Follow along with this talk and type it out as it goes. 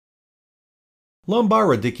Lumbar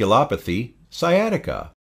radiculopathy,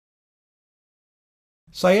 sciatica.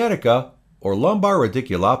 Sciatica, or lumbar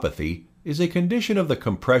radiculopathy, is a condition of the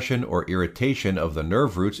compression or irritation of the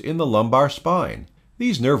nerve roots in the lumbar spine.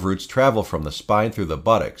 These nerve roots travel from the spine through the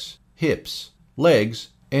buttocks, hips, legs,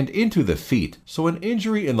 and into the feet, so an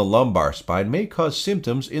injury in the lumbar spine may cause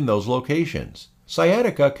symptoms in those locations.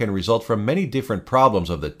 Sciatica can result from many different problems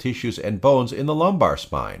of the tissues and bones in the lumbar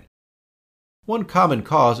spine. One common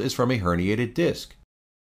cause is from a herniated disc.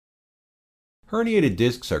 Herniated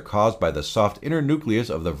discs are caused by the soft inner nucleus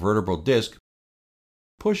of the vertebral disc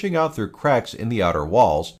pushing out through cracks in the outer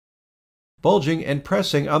walls, bulging and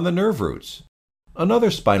pressing on the nerve roots.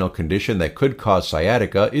 Another spinal condition that could cause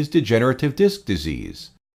sciatica is degenerative disc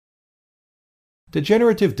disease.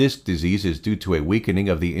 Degenerative disc disease is due to a weakening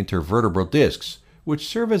of the intervertebral discs, which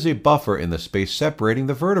serve as a buffer in the space separating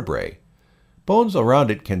the vertebrae. Bones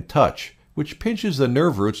around it can touch, which pinches the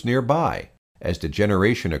nerve roots nearby. As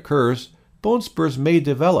degeneration occurs, bone spurs may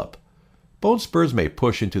develop. Bone spurs may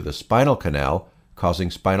push into the spinal canal,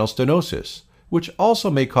 causing spinal stenosis, which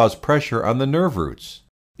also may cause pressure on the nerve roots.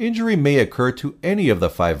 Injury may occur to any of the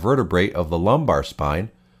 5 vertebrae of the lumbar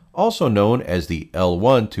spine, also known as the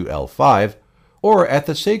L1 to L5, or at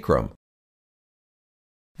the sacrum.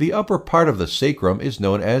 The upper part of the sacrum is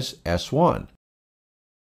known as S1.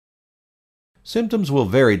 Symptoms will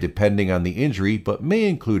vary depending on the injury but may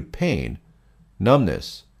include pain,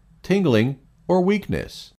 numbness, tingling, or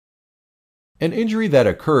weakness. An injury that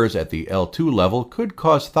occurs at the L2 level could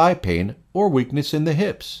cause thigh pain or weakness in the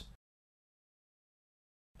hips.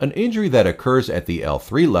 An injury that occurs at the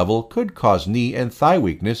L3 level could cause knee and thigh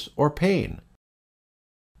weakness or pain.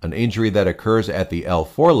 An injury that occurs at the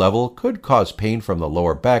L4 level could cause pain from the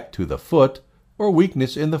lower back to the foot or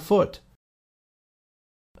weakness in the foot.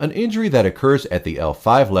 An injury that occurs at the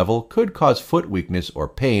L5 level could cause foot weakness or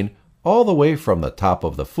pain all the way from the top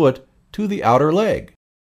of the foot to the outer leg.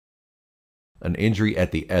 An injury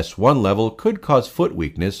at the S1 level could cause foot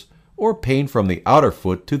weakness or pain from the outer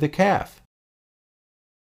foot to the calf.